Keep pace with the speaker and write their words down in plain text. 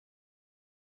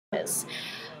is.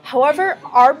 However,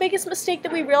 our biggest mistake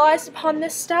that we realized upon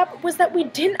this step was that we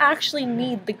didn't actually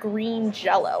need the green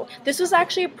Jello. This was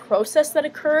actually a process that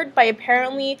occurred by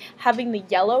apparently having the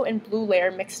yellow and blue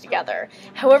layer mixed together.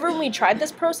 However, when we tried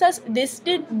this process, this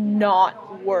did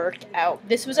not work out.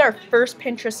 This was our first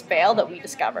Pinterest fail that we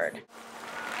discovered.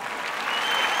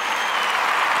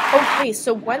 Okay,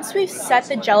 so once we've set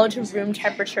the Jello to room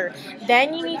temperature,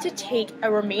 then you need to take a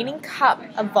remaining cup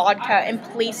of vodka and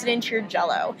place it into your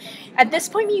Jello. At this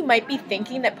point, you might be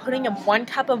thinking that putting in 1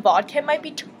 cup of vodka might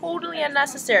be totally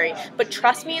unnecessary, but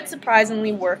trust me, it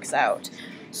surprisingly works out.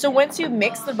 So once you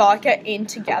mix the vodka in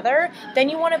together, then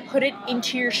you want to put it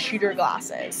into your shooter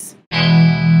glasses.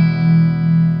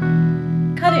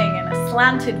 Cutting in a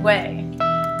slanted way.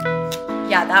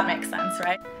 Yeah, that makes sense,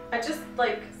 right? I just,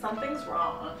 like, something's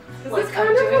wrong. This is kind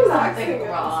of relaxing.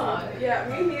 Yeah,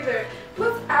 me neither.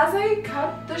 Plus, as I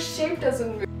cut, the shape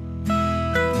doesn't move.